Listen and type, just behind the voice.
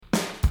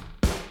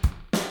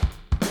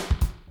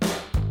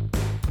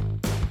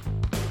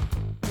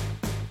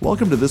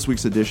Welcome to this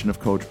week's edition of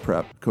Coach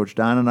Prep. Coach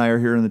Don and I are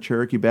here in the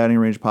Cherokee Batting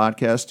Range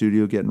podcast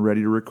studio getting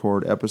ready to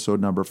record episode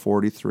number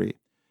 43.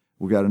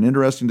 We've got an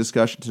interesting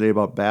discussion today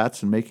about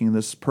bats and making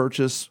this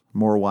purchase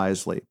more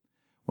wisely. I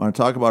want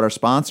to talk about our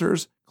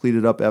sponsors,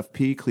 Cleated Up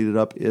FP. Cleated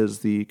Up is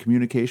the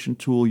communication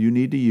tool you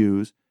need to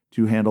use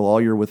to handle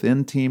all your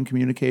within-team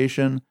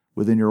communication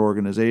within your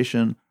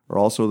organization, or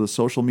also the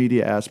social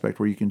media aspect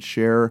where you can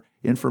share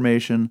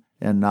information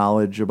and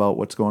knowledge about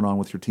what's going on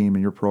with your team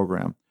and your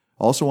program.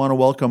 Also want to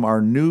welcome our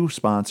new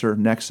sponsor,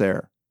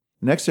 Nexair.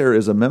 Nexair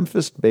is a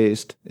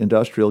Memphis-based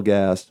industrial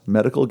gas,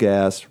 medical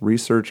gas,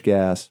 research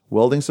gas,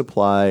 welding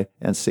supply,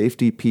 and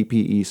safety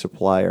PPE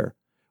supplier.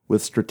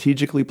 With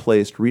strategically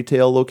placed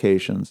retail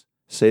locations,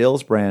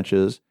 sales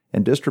branches,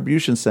 and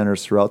distribution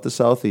centers throughout the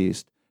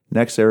Southeast,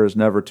 Nexair is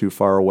never too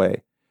far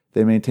away.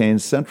 They maintain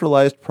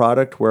centralized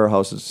product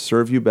warehouses to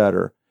serve you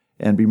better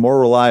and be more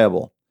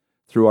reliable.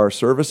 Through our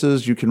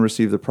services, you can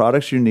receive the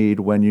products you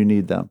need when you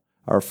need them.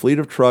 Our fleet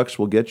of trucks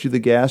will get you the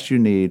gas you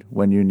need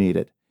when you need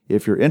it.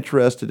 If you're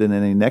interested in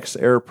any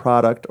Nexair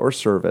product or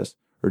service,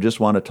 or just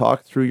want to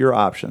talk through your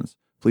options,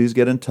 please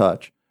get in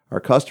touch. Our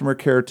customer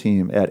care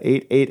team at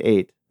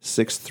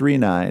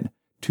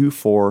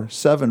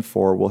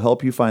 888-639-2474 will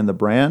help you find the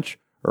branch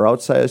or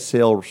outside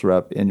sales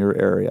rep in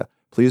your area.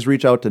 Please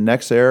reach out to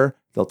Nexair.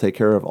 They'll take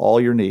care of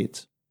all your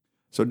needs.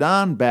 So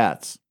Don,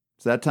 bats.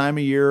 It's that time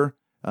of year.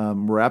 We're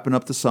wrapping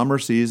up the summer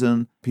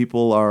season.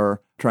 People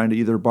are trying to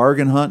either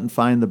bargain hunt and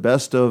find the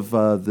best of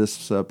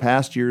this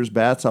past year's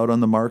bats out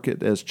on the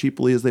market as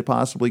cheaply as they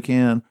possibly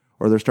can,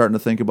 or they're starting to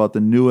think about the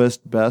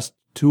newest, best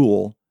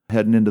tool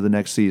heading into the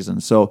next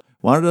season. So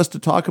wanted us to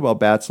talk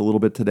about bats a little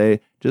bit today,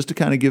 just to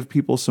kind of give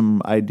people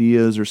some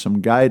ideas or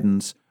some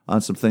guidance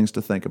on some things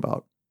to think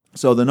about.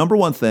 So the number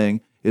one thing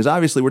is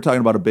obviously we're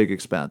talking about a big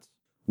expense.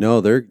 No,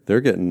 they're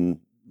getting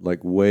like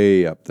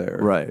way up there.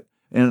 Right.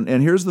 And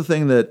here's the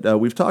thing that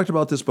we've talked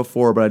about this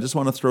before, but I just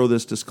want to throw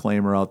this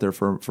disclaimer out there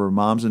for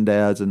moms and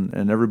dads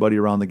and everybody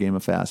around the game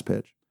of fast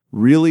pitch.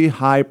 Really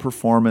high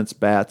performance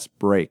bats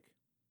break.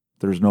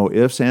 There's no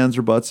ifs, ands,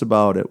 or buts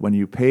about it. When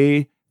you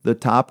pay the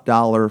top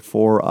dollar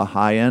for a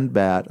high-end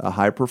bat, a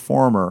high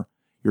performer,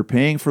 you're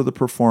paying for the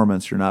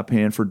performance. You're not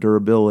paying for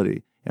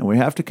durability. And we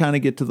have to kind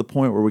of get to the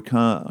point where we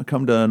come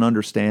to an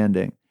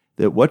understanding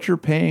that what you're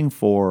paying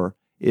for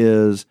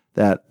is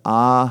that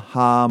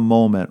aha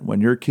moment when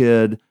your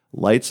kid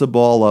lights a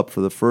ball up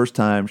for the first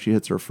time, she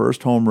hits her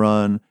first home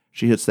run,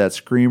 she hits that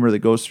screamer that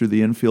goes through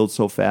the infield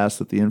so fast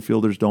that the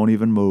infielders don't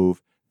even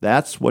move.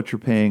 That's what you're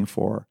paying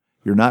for.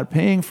 You're not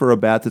paying for a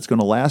bat that's going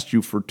to last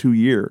you for 2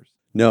 years.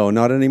 No,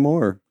 not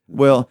anymore.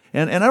 Well,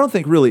 and I don't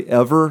think really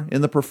ever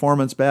in the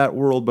performance bat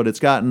world, but it's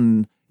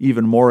gotten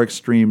even more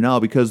extreme now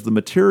because the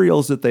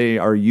materials that they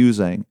are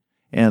using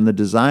and the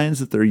designs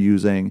that they're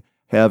using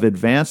have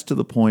advanced to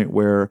the point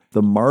where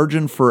the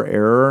margin for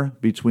error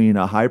between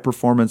a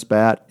high-performance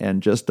bat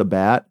and just a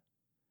bat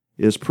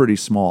is pretty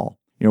small.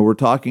 You know, we're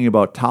talking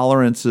about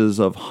tolerances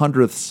of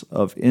hundredths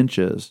of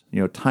inches,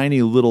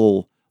 tiny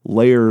little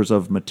layers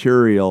of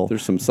material.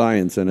 There's some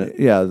science in it.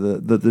 Yeah, the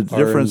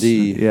difference.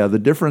 R&D. Yeah, the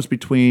difference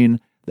between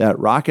that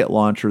rocket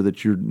launcher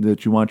that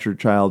you want your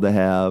child to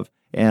have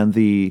and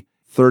the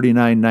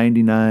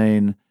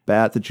 $39.99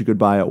 bat that you could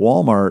buy at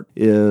Walmart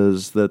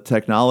is the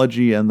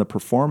technology and the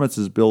performance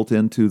is built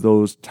into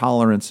those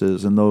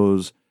tolerances and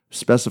those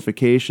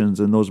specifications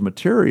and those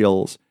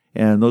materials.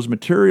 And those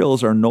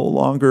materials are no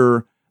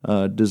longer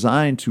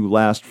designed to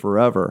last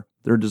forever.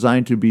 They're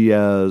designed to be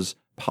as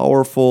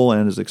powerful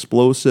and as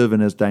explosive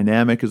and as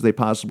dynamic as they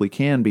possibly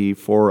can be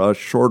for a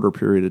shorter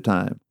period of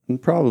time. And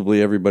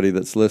probably everybody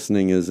that's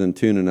listening is in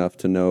tune enough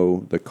to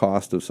know the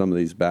cost of some of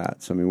these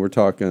bats. I mean, we're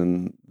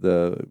talking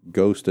the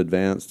Ghost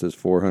Advanced is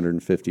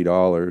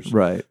 $450.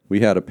 Right. We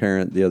had a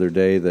parent the other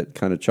day that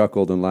kind of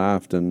chuckled and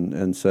laughed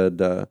and said,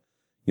 the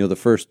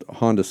first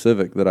Honda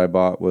Civic that I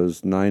bought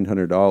was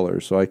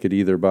 $900. So I could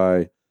either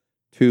buy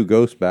 2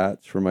 Ghost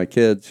bats for my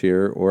kids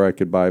here, or I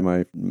could buy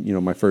my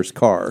first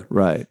car.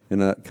 Right.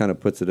 And that kind of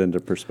puts it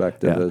into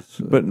perspective. Yeah. As,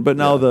 but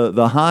now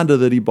the Honda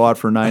that he bought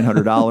for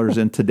 $900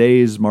 in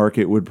today's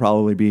market would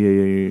probably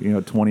be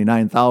a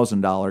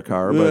 $29,000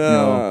 car.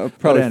 But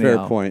probably anyhow,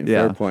 fair point.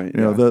 Yeah, fair point.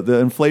 The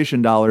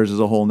inflation dollars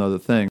is a whole nother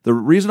thing. The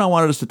reason I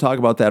wanted us to talk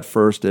about that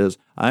first is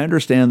I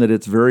understand that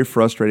it's very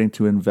frustrating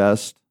to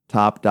invest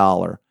top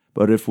dollar,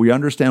 but if we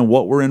understand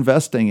what we're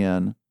investing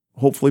in,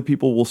 hopefully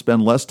people will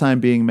spend less time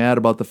being mad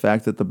about the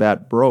fact that the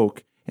bat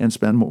broke and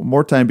spend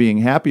more time being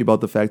happy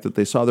about the fact that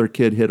they saw their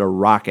kid hit a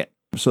rocket.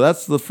 So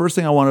that's the first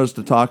thing I wanted us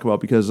to talk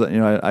about because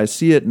I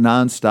see it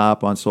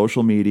nonstop on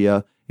social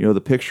media.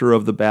 The picture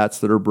of the bats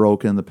that are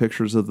broken, the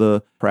pictures of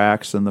the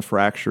cracks and the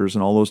fractures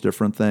and all those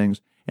different things.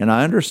 And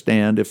I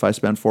understand if I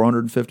spend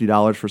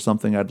 $450 for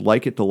something, I'd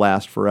like it to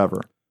last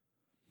forever.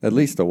 At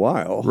least a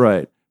while.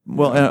 Right.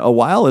 Well, and a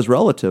while is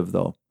relative,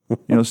 though.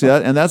 See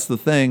that, and that's the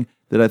thing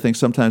that I think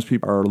sometimes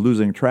people are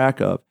losing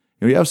track of.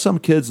 You have some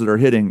kids that are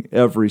hitting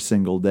every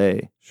single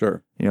day.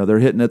 Sure. They're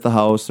hitting at the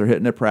house, they're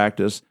hitting at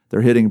practice,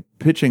 they're hitting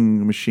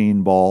pitching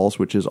machine balls,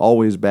 which is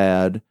always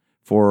bad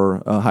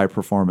for a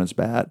high-performance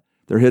bat.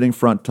 they're hitting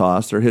front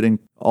toss, they're hitting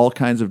all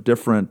kinds of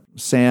different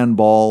sand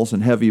balls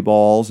and heavy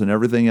balls and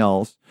everything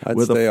else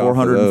with a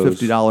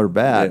 $450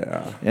 bat.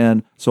 Yeah.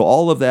 And so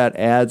all of that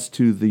adds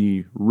to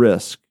the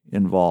risk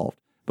involved.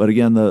 But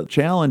again, the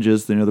challenge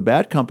is, the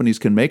bat companies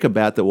can make a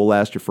bat that will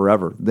last you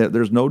forever.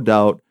 There's no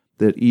doubt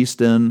that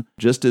Easton,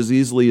 just as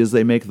easily as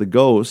they make the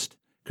Ghost,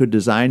 could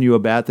design you a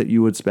bat that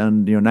you would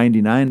spend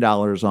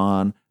 $99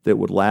 on that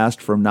would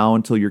last from now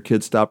until your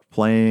kid stopped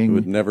playing. It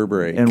would never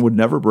break. And would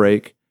never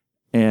break.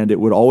 And it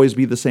would always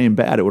be the same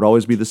bat. It would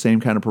always be the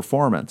same kind of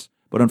performance.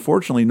 But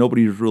unfortunately,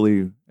 nobody's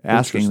really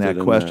asking that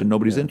question.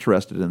 Nobody's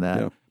interested in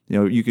that.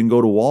 Yeah. You can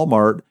go to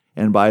Walmart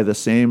and buy the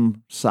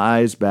same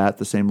size bat,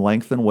 the same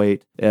length and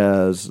weight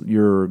as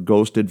your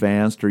Ghost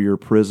Advanced or your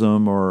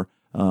Prism or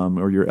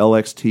your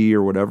LXT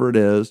or whatever it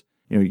is.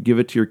 You give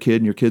it to your kid,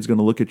 and your kid's going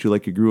to look at you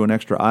like you grew an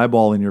extra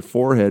eyeball in your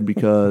forehead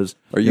because...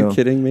 Are you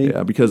kidding me?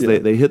 Yeah, because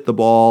they hit the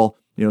ball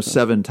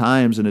 7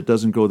 times and it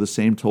doesn't go the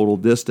same total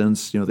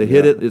distance. They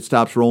hit it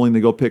stops rolling,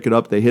 they go pick it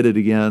up, they hit it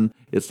again,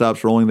 it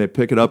stops rolling, they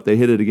pick it up, they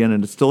hit it again,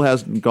 and it still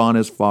hasn't gone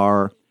as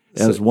far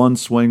as one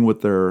swing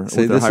with their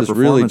high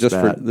performance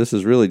bat. This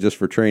is really just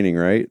for training,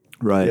 right?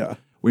 Right. Yeah.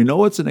 We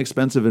know it's an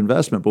expensive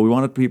investment, but we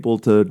wanted people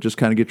to just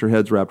kind of get your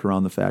heads wrapped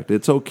around the fact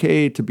it's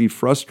okay to be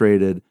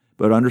frustrated,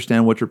 but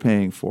understand what you're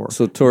paying for.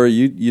 So, Tori,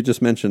 you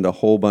just mentioned a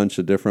whole bunch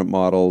of different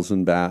models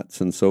and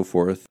bats and so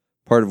forth.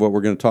 Part of what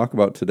we're going to talk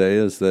about today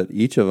is that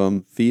each of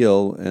them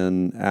feel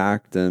and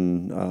act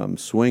and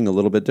swing a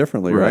little bit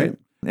differently, right?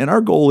 And our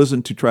goal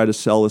isn't to try to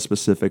sell a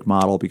specific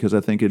model because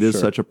I think it is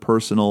such a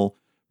personal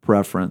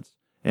preference.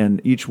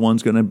 And each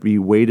one's going to be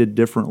weighted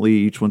differently.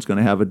 Each one's going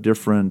to have a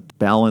different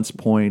balance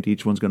point.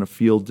 Each one's going to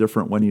feel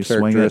different when you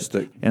swing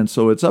it. And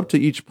so it's up to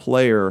each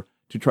player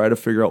to try to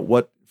figure out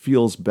what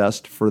feels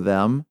best for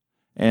them.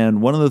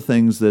 And one of the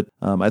things that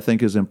I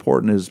think is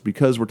important is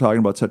because we're talking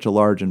about such a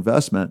large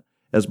investment,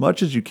 as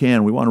much as you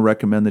can, we want to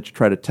recommend that you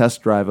try to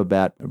test drive a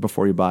bat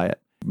before you buy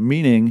it.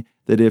 Meaning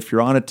that if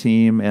you're on a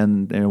team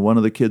and one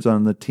of the kids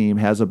on the team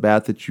has a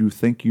bat that you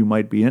think you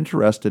might be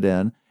interested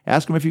in,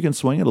 ask them if you can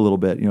swing it a little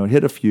bit,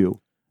 hit a few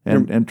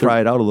and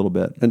try it out a little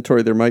bit. And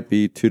Tori, there might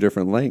be 2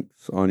 different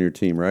lengths on your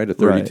team, right? A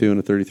 32 and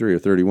a 33, or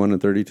 31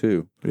 and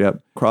 32.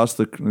 Yep. Across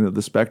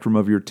the spectrum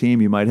of your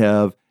team, you might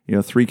have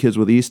 3 kids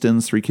with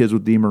Eastons, 3 kids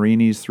with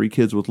DeMarinis, 3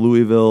 kids with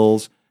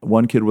Louisvilles,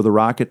 1 kid with a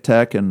Rocket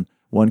Tech, and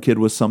 1 kid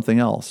with something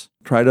else.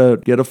 Try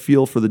to get a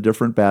feel for the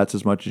different bats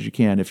as much as you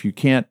can. If you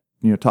can't,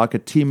 talk a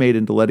teammate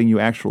into letting you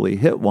actually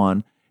hit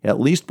one, at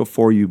least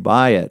before you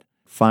buy it,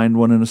 find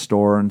one in a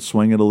store and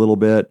swing it a little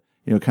bit,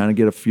 kind of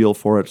get a feel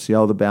for it, see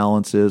how the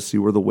balance is, see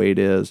where the weight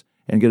is,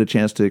 and get a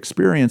chance to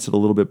experience it a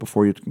little bit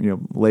before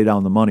you lay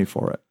down the money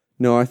for it.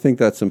 No, I think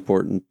that's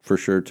important for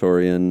sure,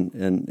 Tori, and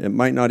it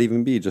might not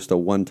even be just a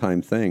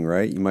one-time thing,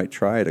 right? You might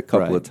try it a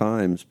couple of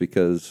times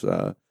because,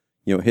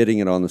 hitting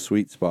it on the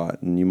sweet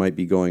spot, and you might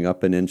be going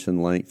up an inch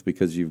in length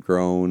because you've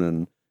grown,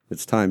 and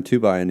it's time to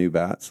buy a new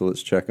bat, so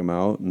let's check them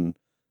out. And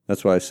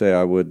that's why I say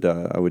I would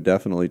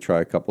definitely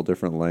try a couple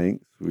different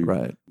lengths.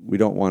 We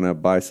don't want to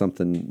buy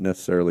something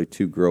necessarily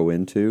to grow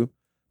into,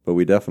 but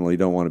we definitely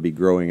don't want to be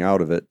growing out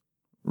of it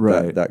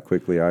that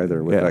quickly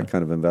either with that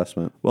kind of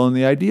investment. Well, and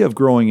the idea of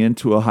growing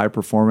into a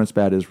high-performance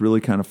bat is really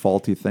kind of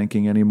faulty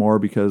thinking anymore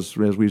because,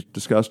 as we've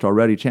discussed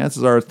already,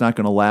 chances are it's not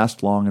going to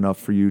last long enough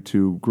for you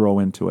to grow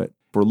into it.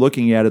 If we're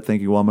looking at it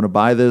thinking, well, I'm going to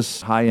buy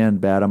this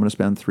high-end bat, I'm going to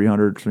spend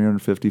 $300, $350,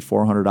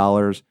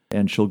 $400,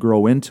 and she'll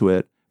grow into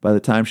it. By the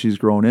time she's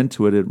grown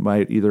into it, it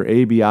might either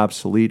A, be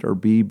obsolete, or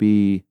B,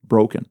 be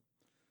broken.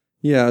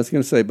 Yeah, I was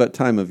going to say, but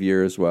time of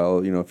year as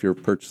well. If you're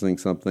purchasing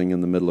something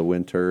in the middle of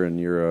winter and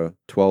you're a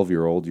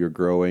 12-year-old, you're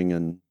growing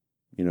and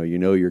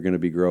you're going to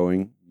be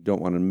growing. You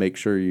don't want to make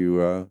sure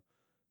you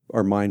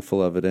are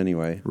mindful of it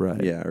anyway.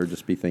 Right. Yeah, or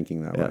just be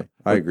thinking that way.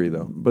 I agree,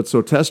 though. But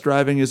so test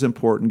driving is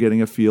important,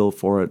 getting a feel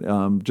for it.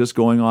 Just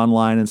going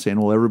online and saying,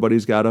 well,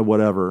 everybody's got a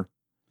whatever,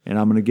 and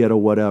I'm going to get a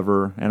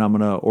whatever, and I'm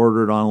going to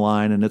order it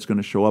online, and it's going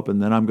to show up,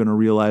 and then I'm going to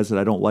realize that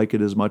I don't like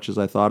it as much as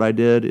I thought I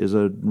did is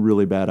a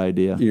really bad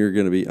idea. You're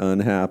going to be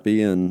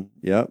unhappy, and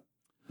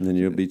then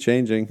you'll be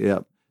changing.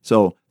 Yep.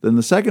 So then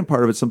the second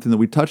part of it, something that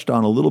we touched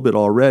on a little bit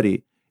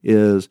already,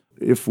 is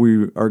if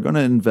we are going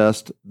to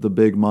invest the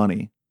big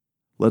money,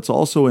 let's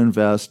also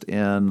invest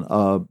in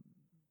a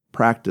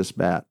practice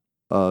bat,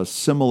 a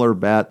similar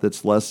bat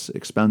that's less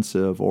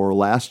expensive or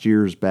last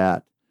year's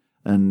bat,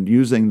 and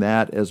using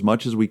that as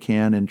much as we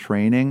can in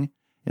training.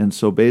 And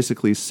so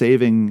basically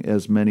saving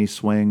as many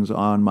swings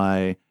on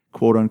my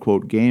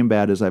quote-unquote game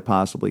bat as I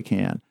possibly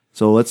can.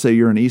 So let's say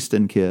you're an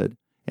Easton kid,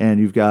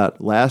 and you've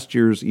got last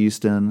year's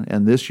Easton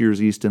and this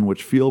year's Easton,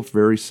 which feel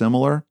very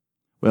similar.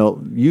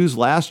 Well, use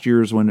last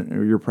year's when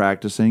you're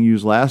practicing.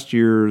 Use last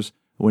year's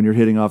when you're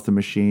hitting off the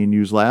machine.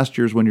 Use last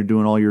year's when you're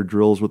doing all your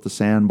drills with the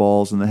sand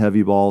balls and the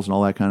heavy balls and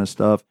all that kind of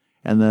stuff.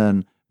 And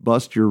then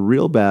bust your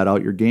real bat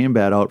out, your game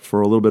bat out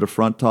for a little bit of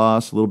front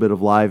toss, a little bit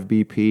of live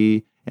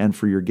BP, and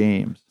for your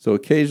games. So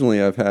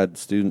occasionally I've had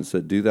students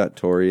that do that,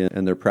 Tori,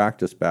 and their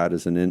practice bat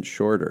is an inch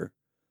shorter.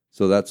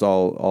 So that's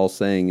all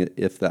saying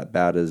if that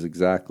bat is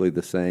exactly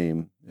the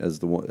same as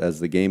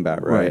the game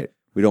bat, right? Right.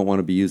 We don't want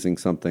to be using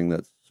something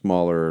that's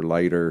smaller or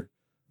lighter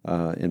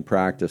in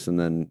practice, and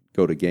then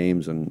go to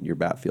games and your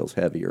bat feels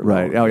heavier.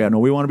 Right. Oh yeah. No,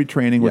 we want to be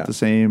training with Yeah.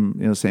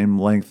 the same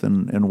length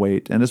and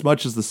weight, and as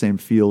much as the same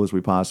feel as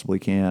we possibly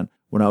can.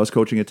 When I was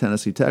coaching at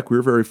Tennessee Tech, we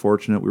were very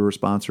fortunate. We were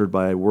sponsored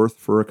by Worth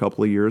for a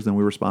couple of years, then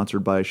we were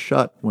sponsored by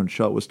Schutt when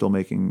Schutt was still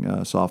making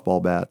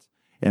softball bats.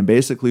 And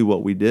basically,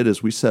 what we did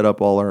is we set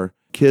up all our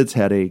kids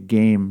had a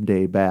game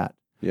day bat.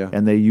 Yeah.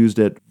 And they used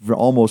it for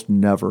almost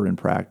never in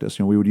practice.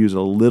 We would use it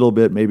a little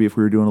bit, maybe if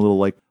we were doing a little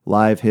like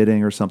live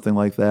hitting or something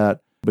like that.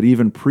 But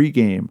even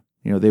pregame,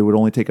 they would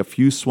only take a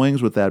few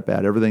swings with that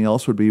bat. Everything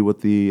else would be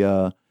with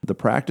the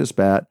practice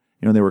bat.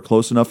 They were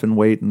close enough in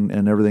weight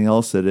and everything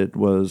else that it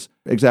was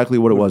exactly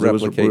what it was.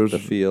 Replicate it was the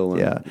feel.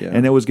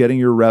 And it was getting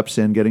your reps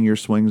in, getting your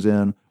swings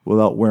in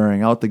without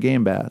wearing out the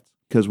game bats.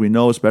 Because we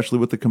know, especially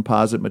with the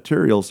composite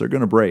materials, they're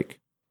going to break.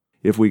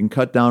 If we can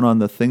cut down on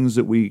the things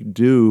that we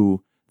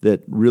do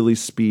that really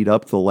speed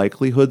up the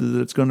likelihood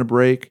that it's going to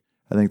break,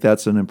 I think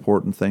that's an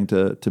important thing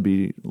to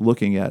be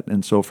looking at.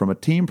 And so from a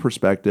team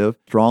perspective,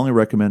 strongly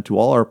recommend to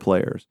all our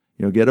players,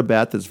 get a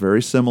bat that's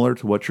very similar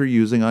to what you're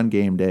using on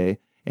game day.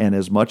 And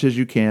as much as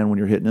you can when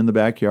you're hitting in the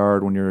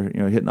backyard, when you're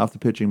hitting off the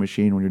pitching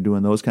machine, when you're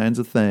doing those kinds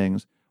of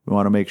things, we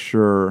want to make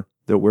sure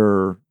that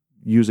we're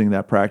using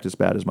that practice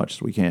bat as much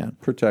as we can.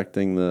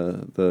 Protecting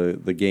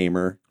the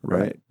gamer.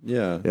 Right.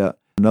 Yeah. Yeah.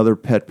 Another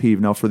pet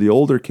peeve. Now for the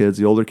older kids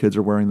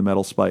are wearing the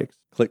metal spikes.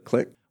 Click,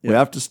 click. We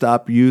have to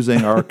stop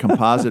using our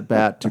composite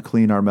bat to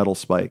clean our metal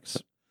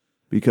spikes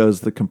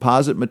because the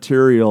composite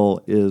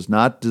material is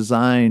not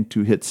designed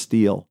to hit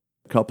steel.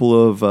 A couple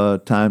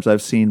of times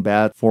I've seen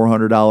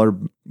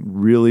 $400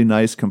 really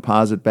nice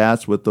composite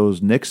bats with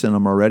those nicks in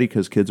them already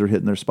because kids are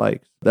hitting their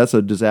spikes. That's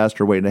a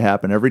disaster waiting to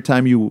happen. Every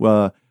time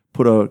you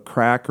put a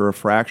crack or a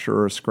fracture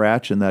or a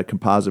scratch in that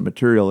composite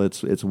material,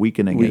 it's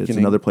weakening it. It's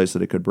another place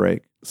that it could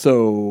break.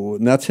 So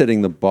that's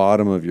hitting the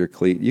bottom of your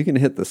cleat. You can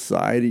hit the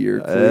side of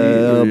your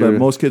cleat. But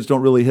most kids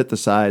don't really hit the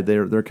side.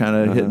 They're kind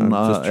of hitting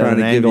at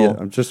an angle.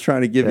 I'm just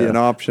trying to give you an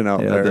option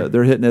out there.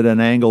 They're hitting at an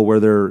angle where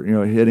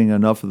they're hitting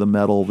enough of the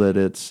metal that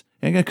it's.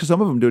 And because some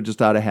of them do it just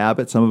out of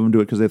habit. Some of them do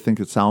it because they think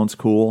it sounds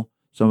cool.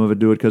 Some of it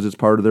do it because it's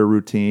part of their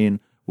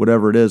routine.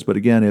 Whatever it is, but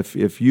again,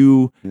 if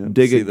you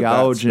dig a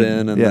gouge,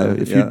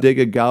 you dig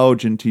a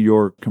gouge into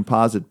your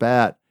composite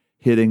bat,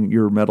 hitting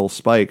your metal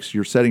spikes,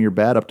 you're setting your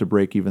bat up to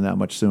break even that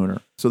much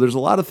sooner. So there's a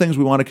lot of things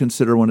we want to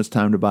consider when it's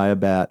time to buy a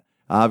bat.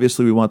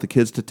 Obviously, we want the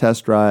kids to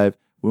test drive.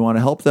 We want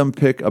to help them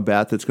pick a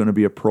bat that's going to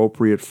be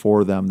appropriate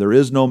for them. There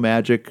is no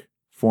magic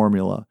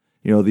formula.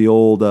 The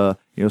old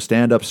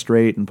stand up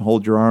straight and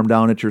hold your arm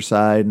down at your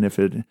side, and if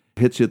it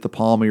hits you at the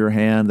palm of your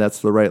hand, that's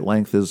the right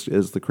length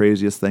is the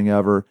craziest thing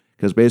ever.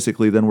 Because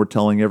basically then we're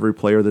telling every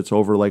player that's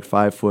over like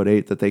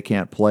 5'8" that they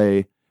can't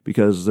play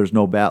because there's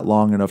no bat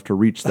long enough to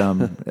reach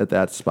them at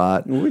that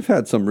spot. Well, we've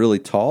had some really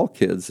tall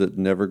kids that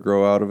never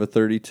grow out of a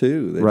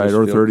 32. They right, just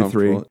or feel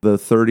 33. The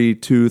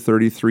 32,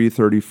 33,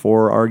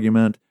 34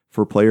 argument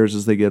for players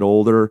as they get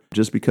older.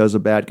 Just because a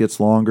bat gets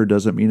longer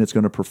doesn't mean it's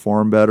going to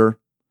perform better.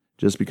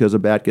 Just because a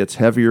bat gets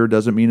heavier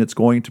doesn't mean it's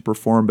going to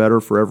perform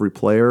better for every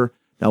player.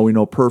 Now we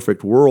know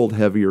perfect world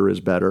heavier is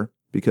better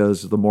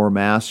because the more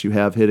mass you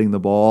have hitting the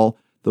ball,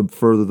 the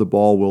further the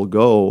ball will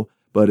go.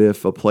 But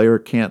if a player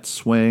can't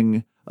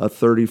swing a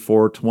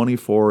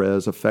 34-24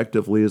 as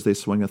effectively as they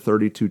swing a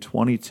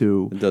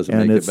 32-22,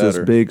 and it's this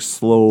big,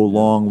 slow,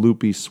 long,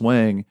 loopy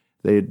swing,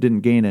 they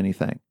didn't gain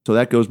anything. So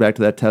that goes back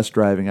to that test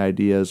driving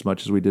idea as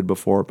much as we did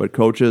before. But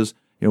coaches,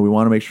 we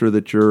want to make sure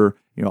that you're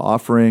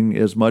offering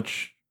as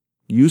much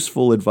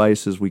useful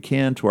advice as we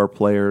can to our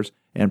players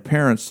and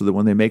parents so that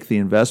when they make the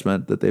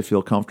investment that they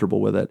feel comfortable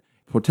with it.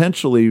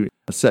 Potentially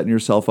setting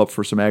yourself up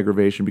for some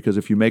aggravation because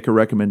if you make a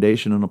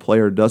recommendation and a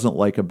player doesn't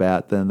like a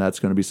bat, then that's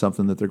going to be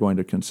something that they're going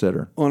to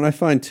consider. Well, and I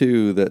find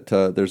too that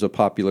there's a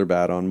popular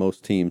bat on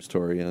most teams,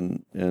 Tori,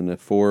 and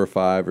if 4 or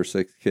 5 or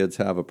 6 kids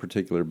have a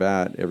particular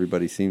bat,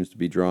 everybody seems to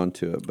be drawn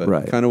to it.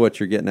 But kind of what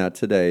you're getting at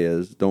today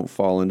is don't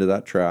fall into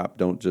that trap.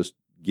 Don't just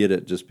get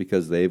it just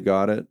because they've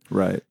got it.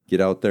 Right.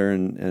 Get out there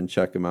and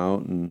check them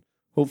out, and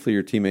hopefully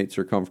your teammates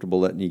are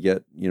comfortable letting you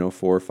get 4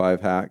 or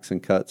 5 hacks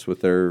and cuts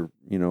with their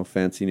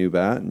fancy new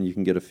bat, and you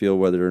can get a feel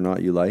whether or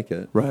not you like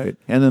it. Right.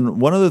 And then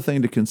one other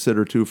thing to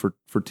consider too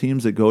for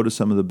teams that go to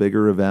some of the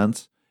bigger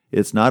events,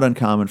 it's not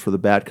uncommon for the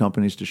bat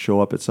companies to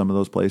show up at some of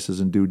those places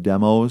and do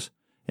demos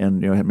and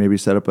maybe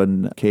set up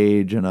a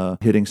cage and a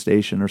hitting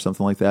station or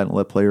something like that and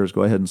let players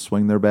go ahead and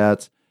swing their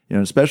bats.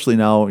 Especially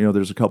now,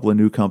 there's a couple of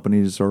new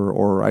companies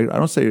or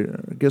I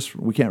guess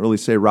we can't really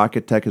say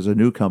Rocket Tech is a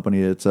new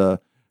company. It's a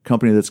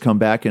company that's come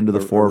back into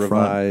the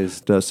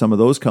forefront. Some of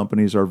those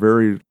companies are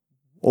very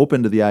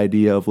open to the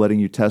idea of letting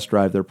you test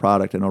drive their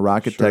product. I know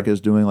Rocket Tech is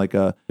doing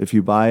if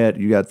you buy it,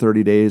 you got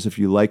 30 days. If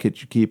you like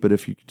it, you keep it.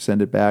 If you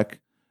send it back,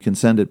 you can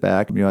send it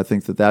back. I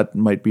think that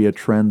might be a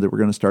trend that we're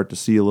going to start to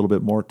see a little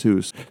bit more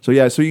too. So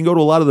you can go to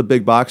a lot of the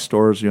big box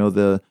stores,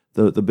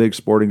 the big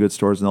sporting goods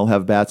stores, and they'll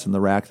have bats in the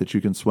rack that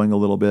you can swing a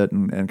little bit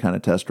and kind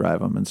of test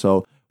drive them. And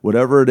so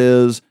whatever it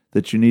is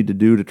that you need to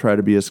do to try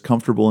to be as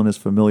comfortable and as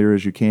familiar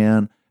as you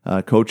can,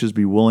 Coaches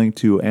be willing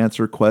to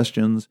answer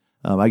questions.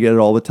 I get it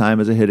all the time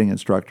as a hitting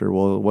instructor.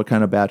 Well, what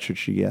kind of bat should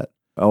she get?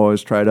 I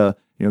always try to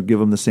give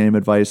them the same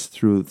advice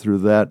through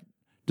that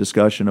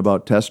discussion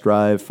about test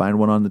drive, find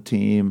one on the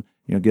team,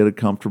 get a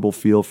comfortable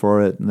feel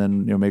for it, and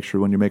then make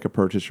sure when you make a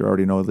purchase, you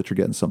already know that you're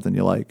getting something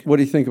you like. What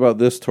do you think about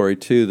this, Tori,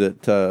 too,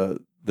 that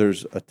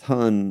there's a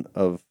ton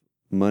of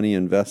money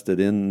invested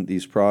in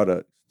these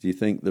products? Do you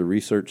think the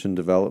research and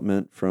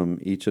development from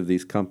each of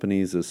these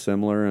companies is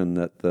similar, and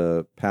that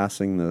the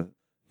passing the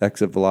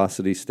exit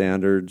velocity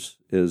standards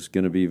is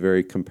going to be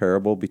very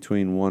comparable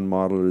between one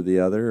model or the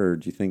other? Or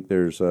do you think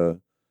there's a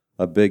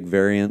big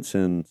variance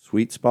in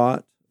sweet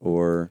spot?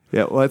 Or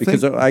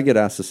because I get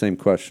asked the same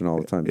question all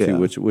the time too,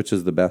 which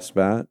is the best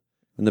bat?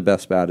 And the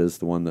best bat is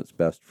the one that's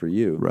best for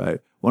you. Right.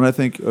 Well, I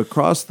think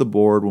across the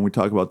board, when we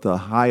talk about the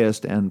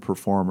highest end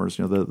performers,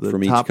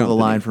 the top of the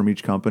line from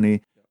each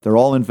company, they're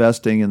all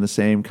investing in the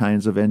same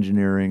kinds of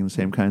engineering, the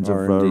same kinds of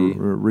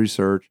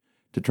research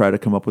to try to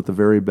come up with the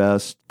very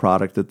best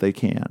product that they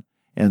can.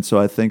 And so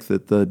I think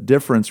that the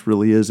difference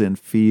really is in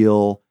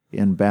feel,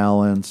 in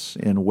balance,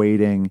 in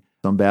weighting.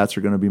 Some bats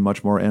are going to be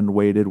much more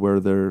end-weighted, where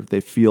they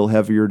feel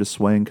heavier to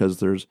swing because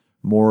there's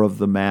more of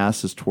the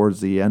mass is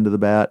towards the end of the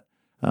bat.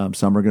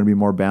 Some are going to be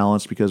more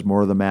balanced because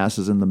more of the mass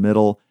is in the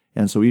middle.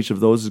 And so each of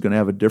those is going to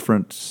have a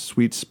different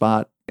sweet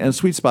spot. And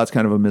sweet spot's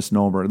kind of a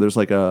misnomer. There's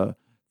like a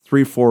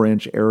 3-4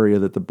 inch area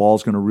that the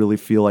ball's going to really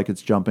feel like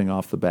it's jumping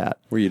off the bat.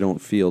 Where you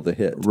don't feel the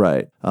hit.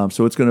 Right.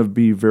 So it's going to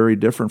be very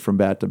different from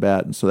bat to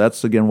bat. And so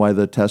that's, again, why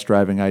the test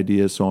driving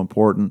idea is so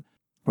important.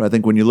 But I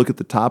think when you look at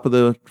the top of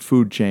the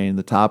food chain,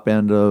 the top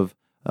end of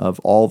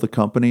all the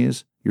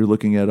companies, you're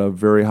looking at a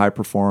very high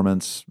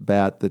performance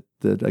bat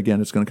that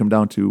again, it's going to come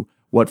down to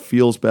what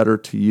feels better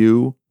to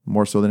you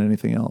more so than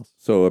anything else.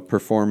 So a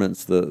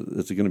performance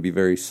it's going to be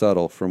very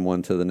subtle from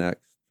one to the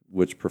next,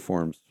 which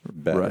performs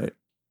better. Right.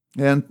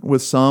 And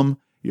with some,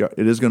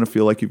 it is going to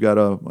feel like you've got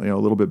a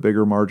little bit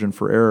bigger margin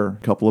for error.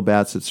 A couple of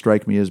bats that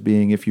strike me as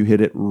being, if you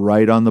hit it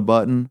right on the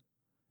button,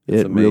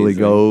 it really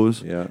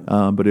goes. Yeah.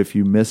 But if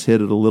you mishit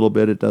it a little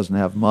bit, it doesn't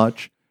have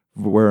much.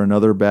 Where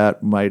another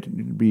bat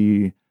might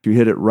be, if you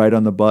hit it right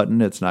on the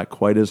button, it's not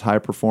quite as high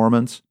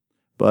performance.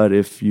 But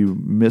if you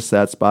miss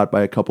that spot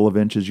by a couple of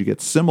inches, you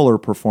get similar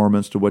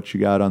performance to what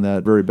you got on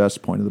that very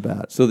best point of the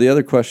bat. So the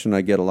other question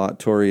I get a lot,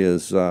 Tori,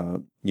 is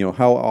how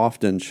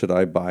often should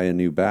I buy a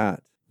new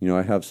bat?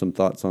 I have some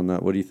thoughts on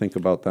that. What do you think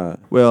about that?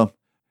 Well,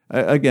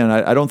 again,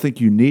 I don't think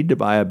you need to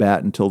buy a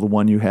bat until the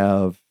one you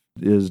have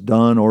is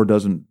done or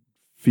doesn't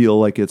feel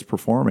like it's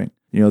performing.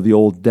 The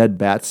old dead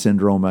bat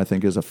syndrome, I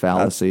think, is a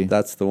fallacy.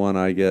 That's the one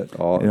I get.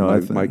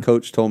 My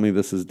coach told me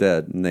this is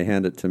dead, and they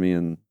hand it to me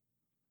and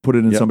put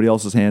it in somebody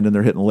else's hand, and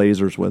they're hitting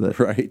lasers with it.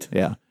 Right.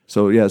 Yeah.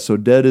 So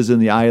dead is in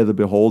the eye of the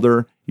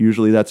beholder.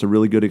 Usually that's a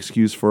really good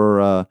excuse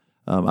for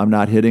I'm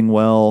not hitting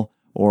well,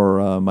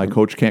 or my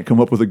coach can't come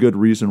up with a good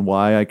reason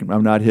why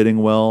I'm not hitting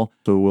well.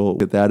 So we'll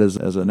get that as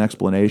an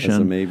explanation. As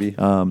a maybe.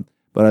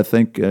 But I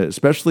think,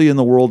 especially in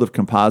the world of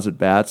composite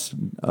bats,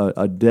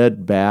 a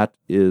dead bat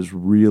is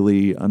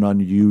really an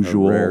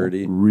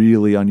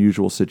really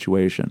unusual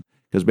situation.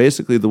 Because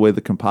basically the way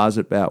the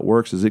composite bat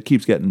works is it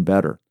keeps getting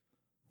better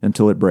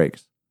until it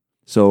breaks.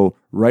 So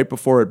right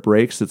before it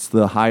breaks, it's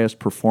the highest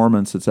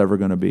performance it's ever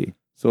going to be.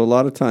 So a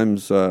lot of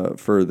times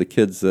for the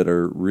kids that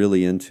are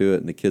really into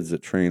it and the kids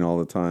that train all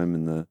the time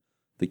and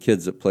the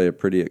kids that play a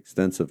pretty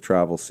extensive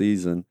travel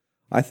season,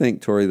 I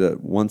think, Tori,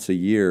 that once a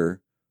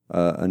year,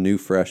 a new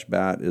fresh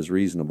bat is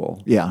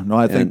reasonable. Yeah, no,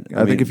 I think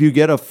if you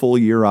get a full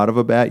year out of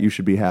a bat, you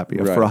should be happy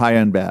for a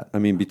high-end bat. I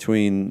mean,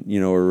 between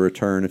a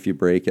return if you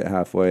break it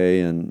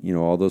halfway and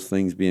all those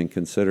things being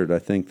considered, I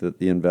think that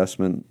the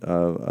investment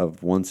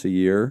of once a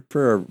year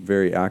for our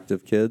very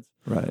active kids,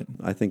 right,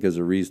 I think is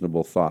a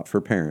reasonable thought for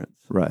parents,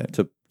 right,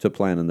 to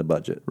plan in the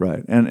budget,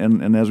 right.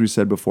 And as we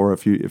said before,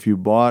 if you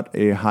bought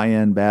a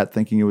high-end bat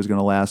thinking it was going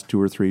to last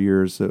 2 or 3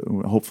 years,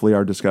 hopefully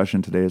our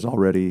discussion today is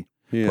already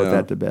put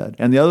that to bed.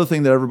 And the other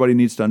thing that everybody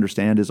needs to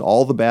understand is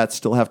all the bats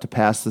still have to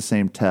pass the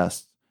same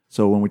tests.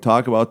 So when we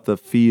talk about the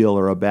feel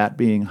or a bat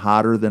being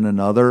hotter than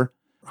another,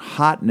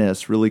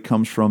 hotness really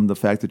comes from the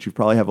fact that you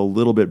probably have a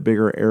little bit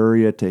bigger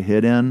area to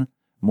hit in,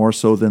 more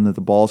so than that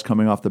the ball's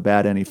coming off the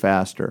bat any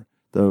faster.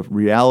 The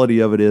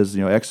reality of it is,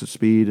 exit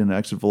speed and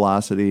exit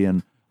velocity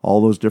and all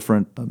those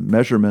different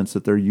measurements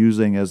that they're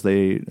using as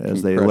they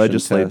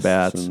legislate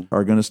bats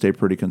are going to stay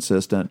pretty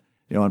consistent.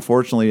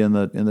 Unfortunately, in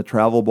the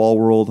travel ball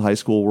world, high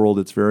school world,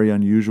 it's very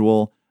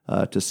unusual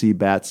to see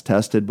bats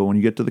tested. But when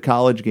you get to the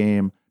college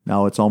game,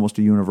 now it's almost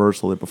a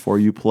universal that before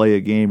you play a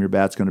game, your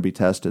bat's going to be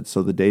tested.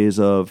 So the days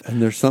of...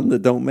 And there's some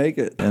that don't make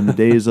it. And the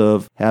days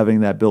of having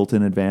that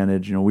built-in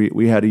advantage.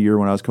 We had a year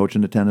when I was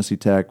coaching at Tennessee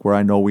Tech where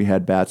I know we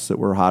had bats that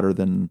were hotter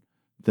than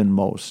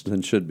most.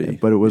 Than should be.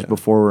 But it was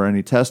before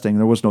any testing.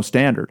 There was no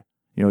standard.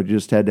 You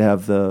just had to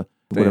have the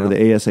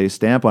ASA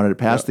stamp on it. It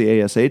passed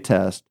the ASA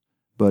test.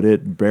 But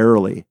it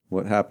barely.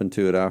 What happened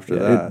to it after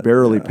that? It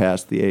barely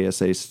passed the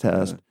ASA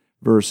test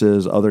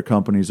versus other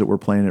companies that were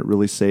playing it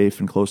really safe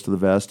and close to the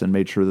vest and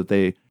made sure that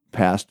they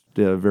passed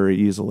very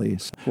easily.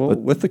 Well,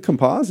 with the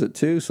composite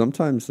too,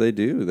 sometimes they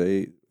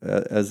do.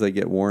 As they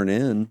get worn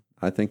in,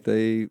 I think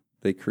they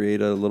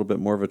create a little bit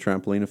more of a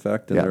trampoline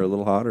effect, and they're a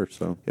little hotter.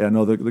 So yeah,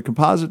 no, the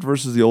composite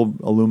versus the old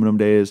aluminum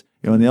days.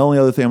 And the only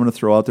other thing I'm going to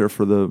throw out there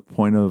for the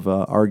point of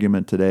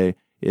argument today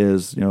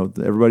is,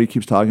 everybody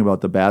keeps talking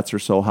about the bats are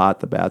so hot.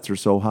 The bats are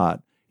so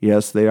hot.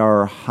 Yes, they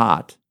are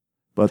hot,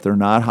 but they're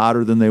not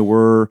hotter than they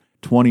were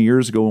 20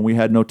 years ago when we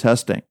had no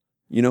testing.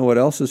 You know what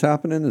else is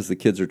happening is the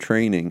kids are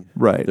training.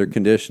 Right. They're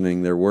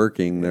conditioning, they're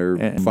working,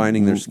 they're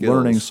finding their skills.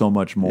 Learning so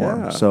much more.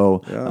 Yeah.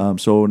 So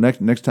so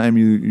next time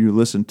you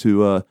listen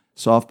to a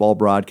softball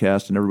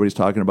broadcast and everybody's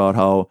talking about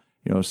how,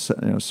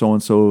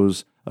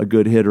 so-and-so's a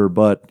good hitter,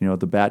 but,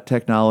 the bat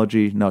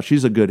technology, no,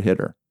 she's a good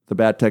hitter. The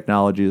bat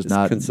technology is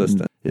not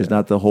consistent.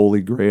 Not the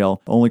holy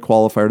grail. Only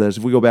qualifier to that is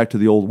if we go back to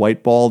the old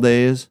white ball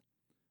days,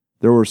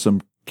 there were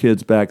some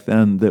kids back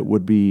then that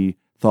would be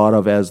thought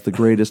of as the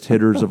greatest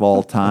hitters of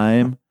all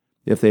time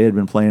if they had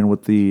been playing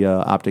with the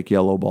optic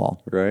yellow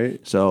ball. Right.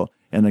 So,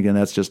 and again,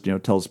 that's just,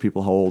 tells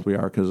people how old we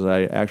are, because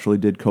I actually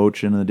did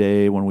coach in the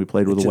day when we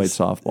played with a white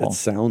softball. It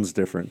sounds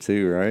different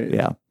too, right?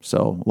 Yeah.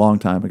 So, long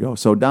time ago.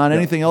 So, Don,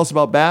 anything else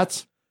about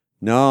bats?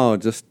 No,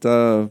 just,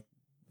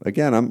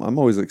 again, I'm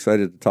always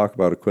excited to talk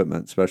about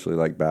equipment, especially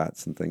like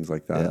bats and things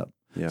like that.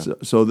 Yeah.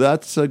 So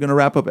that's going to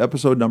wrap up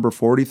episode number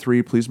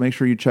 43. Please make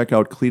sure you check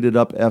out Cleated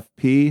Up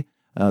FP.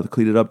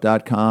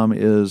 TheCleatedUp.com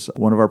is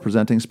one of our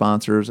presenting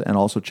sponsors, and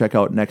also check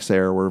out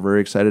Nexair. We're very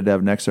excited to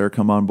have Nexair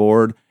come on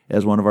board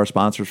as one of our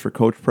sponsors for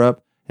Coach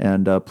Prep.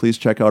 And please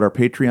check out our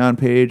Patreon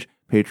page.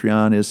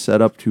 Patreon is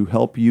set up to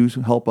help you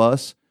help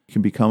us. You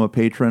can become a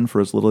patron for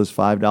as little as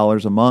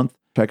 $5 a month.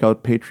 Check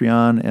out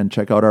Patreon and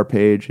check out our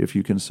page. If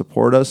you can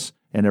support us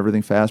and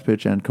Everything Fast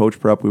Pitch and Coach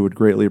Prep, we would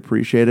greatly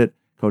appreciate it.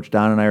 Coach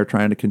Don and I are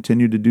trying to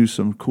continue to do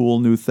some cool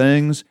new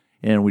things,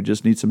 and we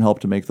just need some help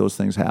to make those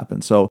things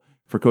happen. So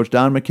for Coach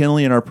Don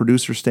McKinley and our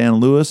producer Stan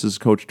Lewis, this is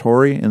Coach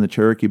Torrey in the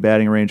Cherokee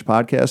Batting Range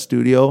podcast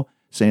studio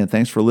saying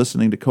thanks for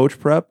listening to Coach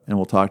Prep, and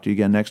we'll talk to you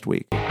again next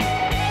week.